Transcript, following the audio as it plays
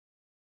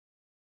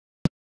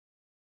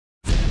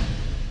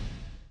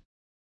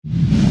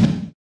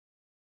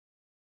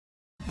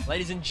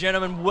Ladies and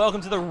gentlemen,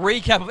 welcome to the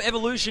recap of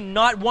Evolution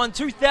Night 1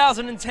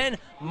 2010.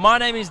 My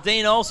name is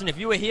Dean Olsen. If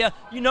you were here,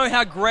 you know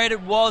how great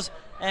it was.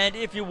 And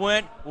if you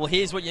weren't, well,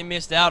 here's what you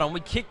missed out on. We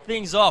kicked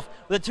things off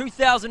with a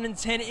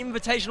 2010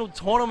 Invitational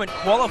Tournament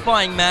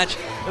qualifying match.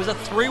 It was a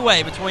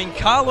three-way between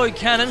Carlo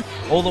Cannon,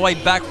 all the way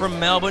back from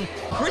Melbourne,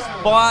 Chris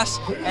Bice,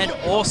 and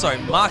also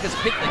Marcus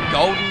Pitt, the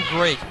Golden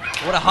Greek.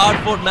 What a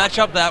hard-fought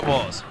matchup that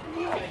was.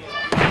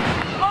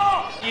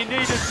 You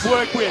need to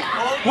work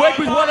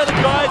with one of the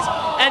guys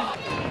and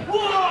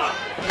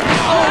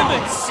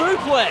German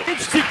suplex.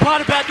 Interesting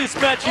part about this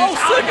match is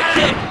super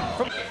kick.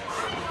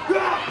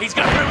 He's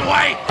going to move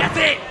away. That's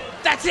it.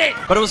 That's it.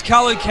 But it was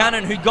Carlo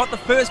Cannon who got the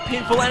first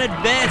pinfall and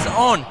advance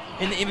on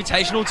in the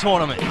Invitational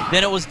Tournament.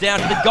 Then it was down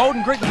to the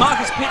Golden Greek,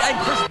 Marcus Pitt and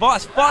Chris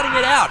Bice fighting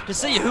it out to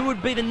see who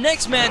would be the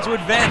next man to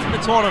advance in the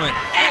tournament.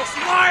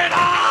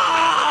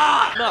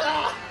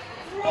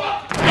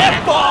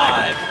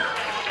 F5.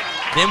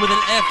 Then with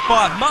an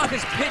F5,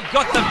 Marcus Pitt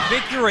got the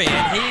victory,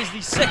 and he is the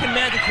second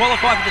man to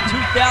qualify for the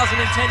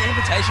 2010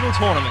 Invitational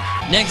Tournament.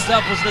 Next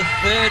up was the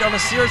third on a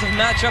series of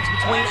matchups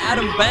between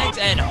Adam Banks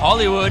and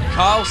Hollywood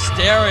Kyle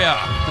Stereo.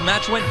 The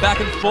match went back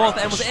and forth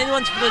and was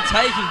anyone's for the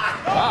taking.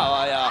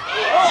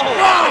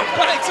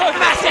 Banks,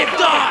 massive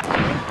dive!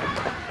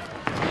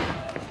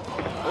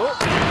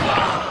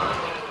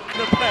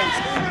 The pace.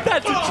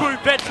 That's a true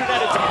veteran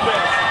at its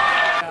best.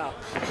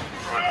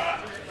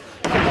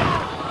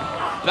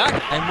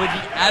 Back. And with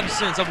the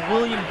absence of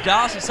William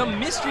Darcy, some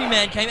mystery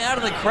man came out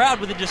of the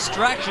crowd with a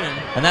distraction.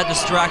 And that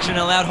distraction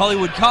allowed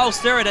Hollywood Kyle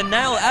Stereo to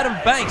nail Adam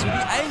Banks with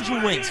the Angel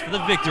Wings for the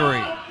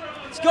victory.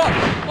 Scott!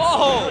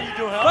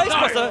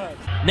 Facebuster!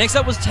 Next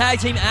up was tag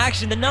team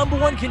action. The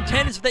 #1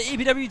 contenders for the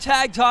EPW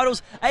tag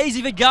titles, AZ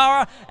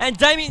Vegara and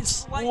Damian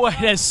Slater.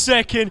 Wait a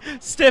second,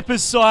 step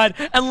aside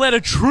and let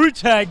a true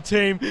tag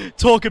team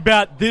talk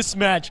about this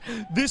match.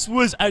 This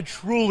was a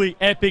truly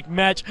epic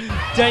match.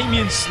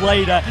 Damian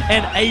Slater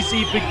and AZ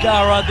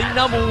Vegara, the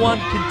 #1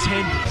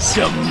 contenders.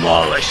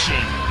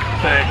 Demolishing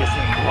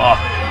Ferguson Block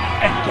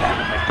and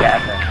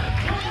Gavin.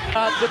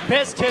 The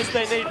best test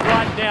they need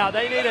right now.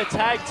 They need a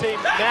tag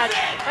team match,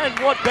 and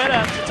what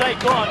better to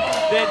take on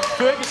than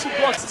Ferguson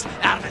Blocks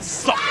out of his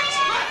sockets.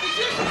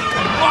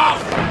 Wow.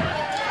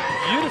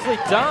 Beautifully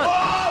done.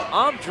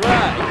 Arm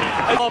drag.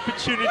 An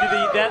opportunity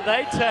that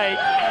they take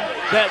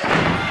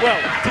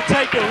to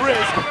take a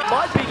risk.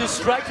 Might be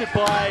distracted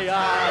by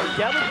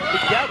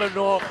Gavin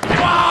or...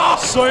 Wow!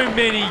 So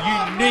many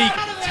unique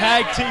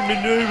tag team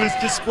maneuvers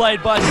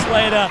displayed by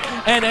Slater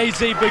and AZ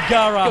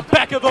Vegara. The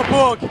back of the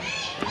book.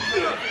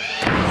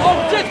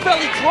 Oh, Death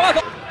Belly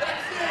driver!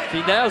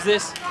 He nails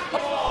this.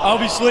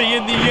 Obviously,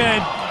 in the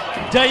end,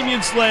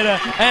 Damian Slater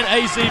and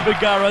AZ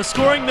Vegara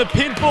scoring the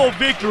pinfall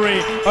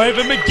victory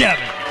over McGavin.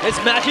 This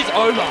match is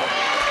over.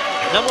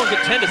 #1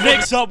 contenders.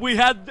 Next up, we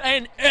had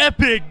an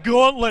epic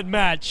gauntlet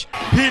match,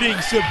 pitting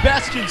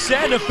Sebastian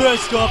Sander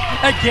first off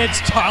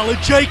against Tyler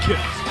Jacobs.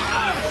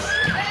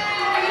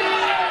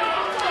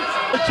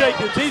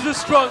 Jacobs, he's a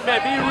strong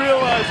man. He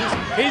realizes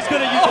he's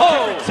going to use a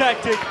different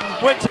tactic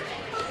when...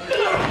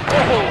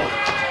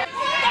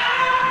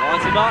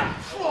 Lines him up.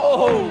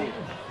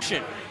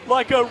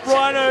 Like a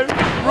rhino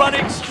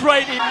running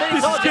straight in.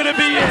 This is going to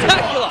be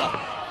spectacular.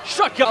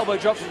 Shot elbow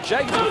drop from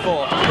Jacobs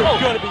before.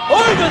 Going to be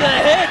over the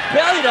head,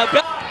 belly to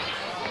belly.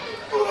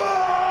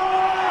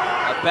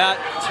 About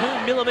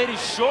 2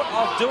 millimeters short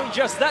of doing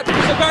just that.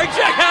 It's a very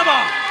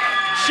jackhammer.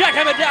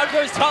 Jackhammer down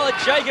goes Tyler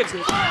Jacobs.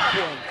 1,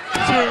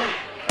 2.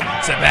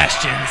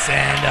 Sebastian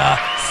Sander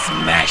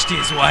smashed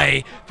his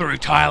way through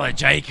Tyler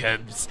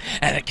Jacobs,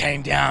 and it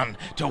came down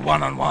to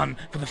one-on-one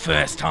for the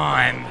first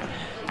time.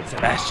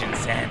 Sebastian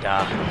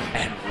Sander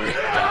and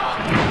Richter.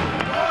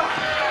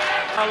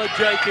 Tyler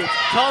Jacobs,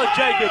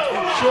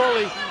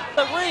 surely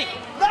the ring.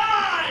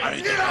 I don't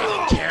think they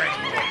don't care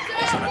anymore.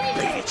 They just want to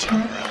beat each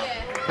other up.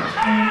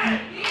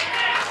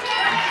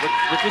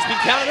 Richter's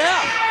been counted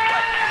out.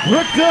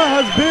 Richter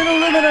has been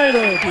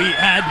eliminated. We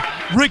had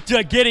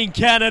Richter getting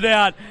counted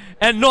out.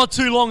 And not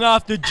too long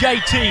after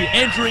JT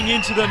entering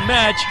into the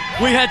match,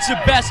 we had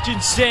Sebastian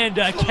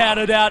Sander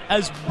counted out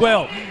as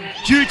well,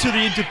 due to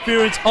the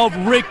interference of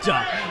Richter.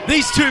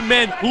 These two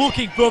men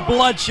looking for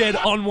bloodshed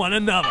on one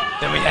another.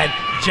 Then we had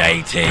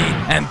JT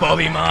and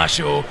Bobby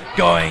Marshall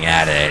going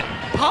at it.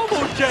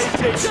 Pummel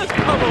JT, just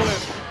pummel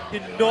him.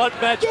 Did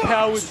not match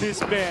power with this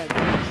man.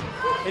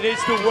 He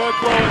needs to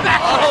work low.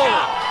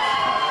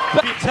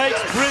 He takes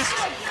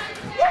risks.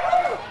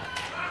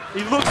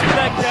 He looks for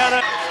that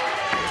counter.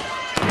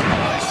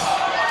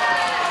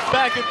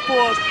 Back and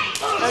forth,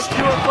 and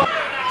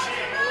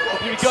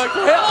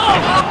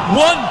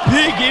one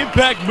big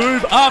impact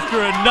move after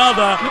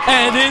another,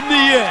 and in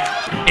the end,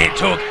 it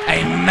took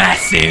a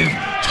massive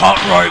top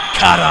rope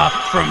cutter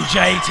from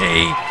JT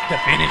to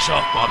finish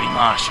off Bobby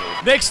Marshall.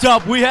 Next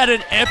up, we had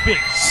an epic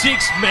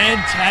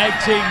 6-man tag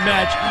team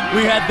match.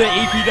 We had the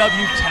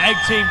EPW tag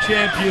team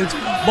champions,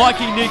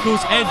 Mikey,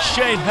 Nicholls, and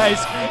Shane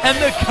Haste, and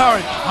the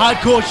current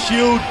Hardcore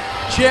Shield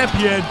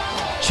champion,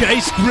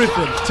 Chase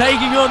Griffin,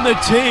 taking on the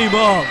team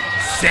of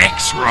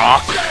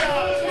SexRock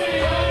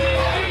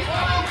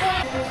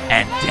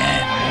and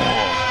Dan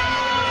Moore.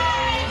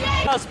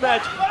 Last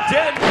match,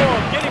 Dan Moore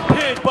getting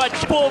pinned by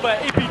former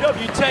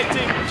EPW Tag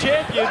Team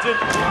Champions. And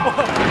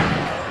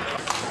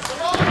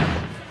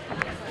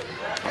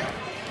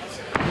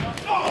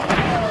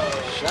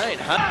Shane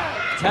Hunt.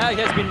 Tag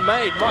has been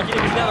made. Mikey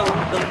Nicholls now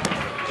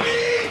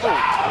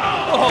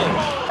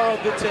of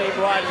the team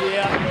right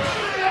here,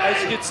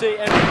 as you can see.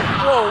 And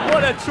whoa,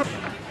 what a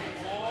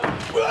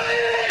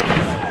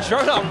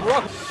Jurah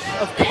rock.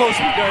 Of course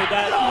we know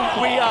that.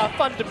 We are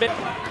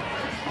fundamental.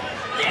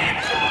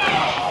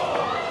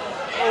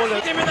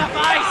 Him in the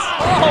face!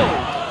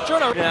 Oh!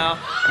 Jurah now.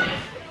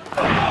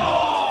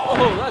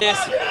 Oh,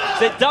 that's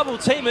the double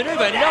team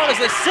maneuver known as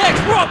the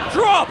SexRock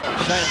drop.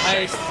 Shane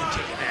Haste.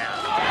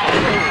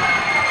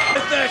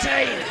 The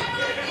 13.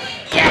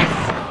 Yes!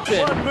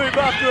 One move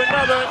after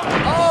another.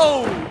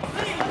 Oh!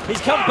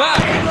 He's come back.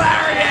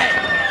 Lariat!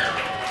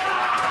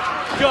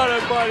 Got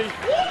it, buddy.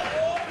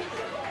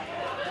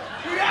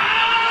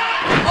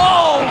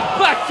 Oh!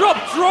 Backdrop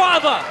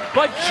driver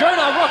by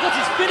Jurah Rock. That's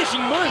his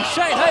finishing move.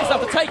 Shane Haste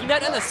after taking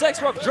that and the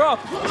SexRock drop.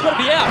 He's got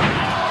to be out.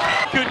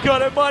 Good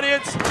got it,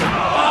 audience.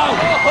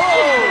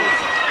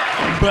 Oh!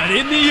 But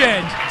in the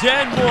end,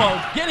 Dan Moore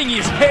getting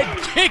his head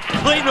kicked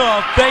clean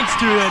off thanks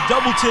to a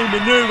double team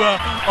maneuver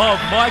of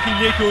Mikey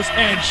Nicholls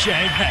and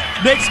Shane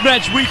Haste. Next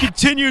match, we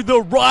continue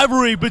the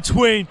rivalry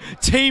between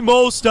Team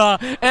All-Star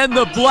and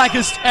the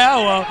Blackest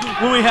Hour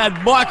when we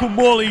had Michael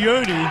Morley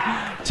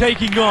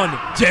taking on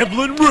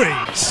Devlin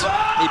Reeves.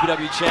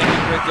 EPW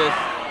champion Richter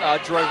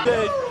drove.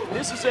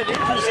 This is an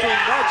interesting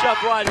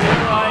matchup right here.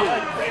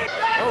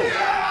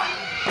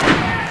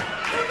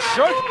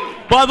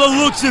 By the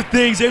looks of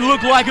things, it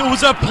looked like it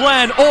was a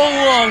plan all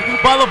along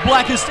by the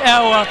Blackest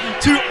Hour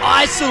to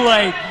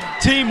isolate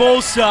Team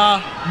All-Star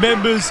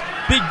members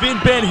Big Vin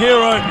Ben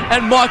Hero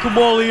and Michael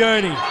Morley.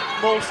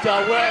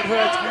 All-Star, where it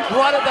hurts,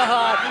 right at the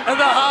heart, and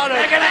the heart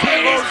of They're gonna Team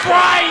eat his All-Star.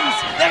 brains!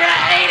 They're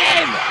gonna eat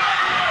him!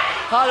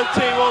 Heart of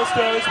Team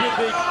All-Star is with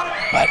the...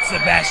 But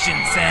Sebastian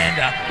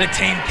Sander, the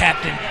team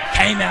captain,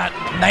 came out,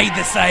 made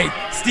the save,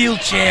 steel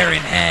chair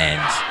in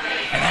hand,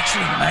 and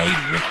actually made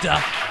Richter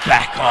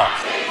back off.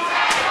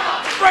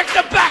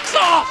 Richter backs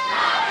off!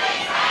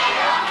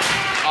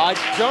 I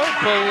don't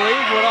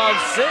believe what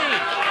I've seen.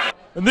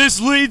 And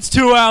this leads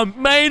to our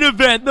main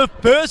event, the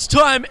first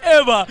time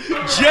ever,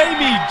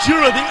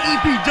 Jurah, the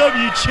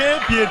EPW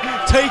champion,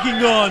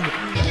 taking on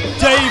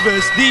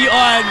Davis, the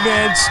Iron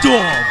Man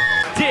Storm.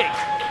 Dick.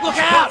 Look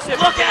out!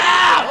 Look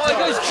out! Oh, there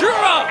goes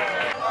Jurah!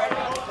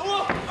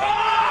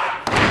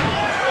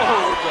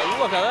 Oh,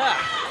 look at that.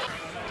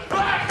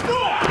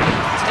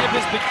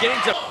 Tampa's beginning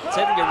to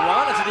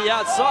run into the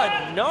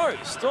outside. No,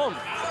 Storm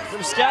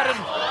from scattered.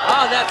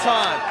 That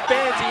time.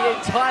 Fancy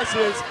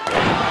enticers.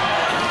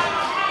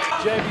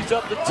 Jamie's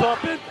up the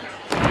top and...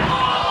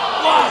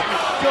 Oh,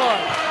 God.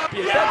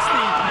 Yeah, that's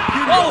the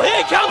beauty. Oh,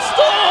 here comes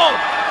Storm!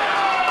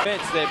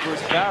 Fence there,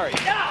 Bruce Barry.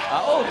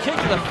 Kick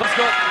to the... He's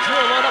got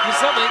Jurah lined up for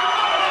something.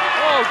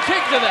 Oh,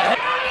 kick to the head.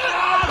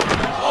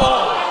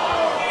 Oh.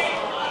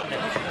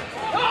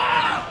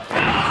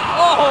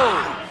 Oh,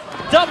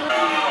 double.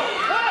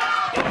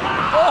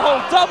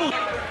 Oh, double.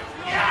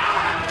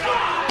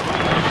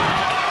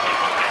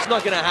 It's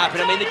not going to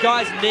happen. I mean, the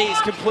guy's knee is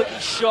completely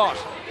shot.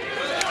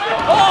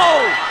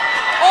 Oh,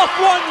 off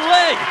one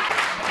leg.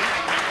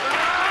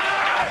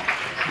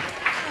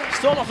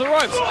 Storm off the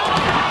ropes.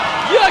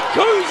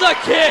 Yakuza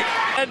kick.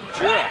 And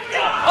Jurah.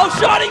 Oh,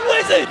 Shining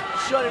Wizard.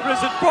 Shining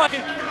Wizard, back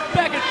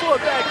and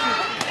forth action.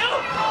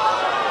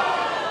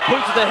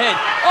 Boot to the head.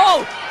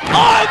 Oh,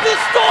 the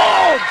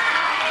Storm.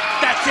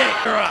 That's it,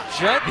 Jurah.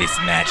 This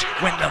match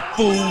went the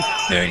full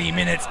 30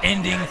 minutes,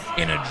 ending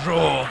in a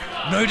draw.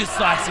 No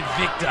decisive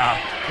victor.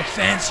 The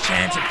fans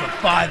chanted for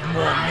 5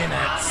 more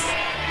minutes.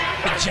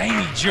 But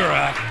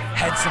Jurah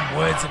had some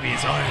words of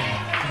his own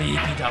for the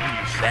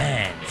EPW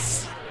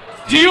fans.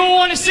 Do you all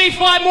want to see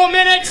 5 more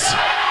minutes?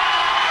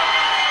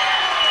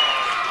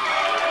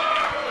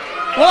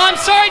 Well, I'm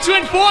sorry to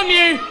inform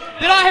you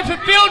that I have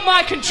fulfilled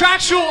my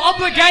contractual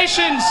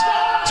obligations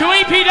to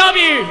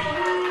EPW.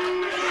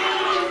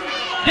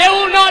 There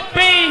will not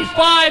be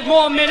 5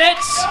 more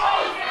minutes.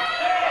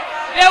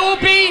 There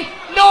will be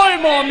no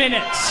more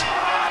minutes.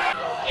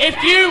 If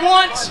you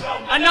want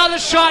another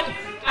shot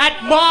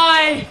at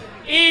my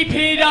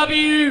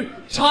EPW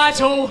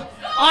title,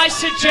 I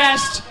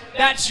suggest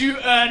that you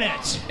earn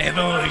it.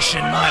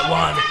 Evolution Night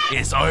 1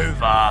 is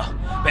over,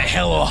 but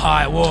Hell or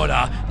High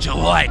Water,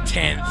 July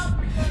 10th.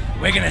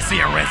 We're going to see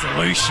a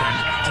resolution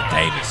to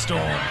David Storm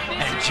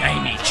and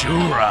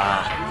Jurah.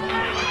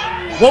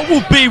 What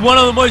will be one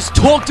of the most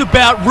talked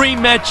about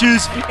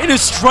rematches in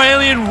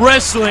Australian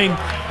wrestling?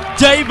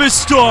 Davis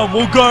Storm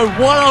will go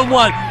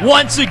one-on-one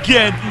once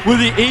again with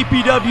the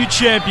EPW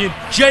champion,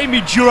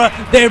 Jurah.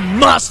 There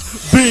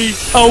must be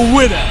a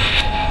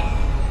winner.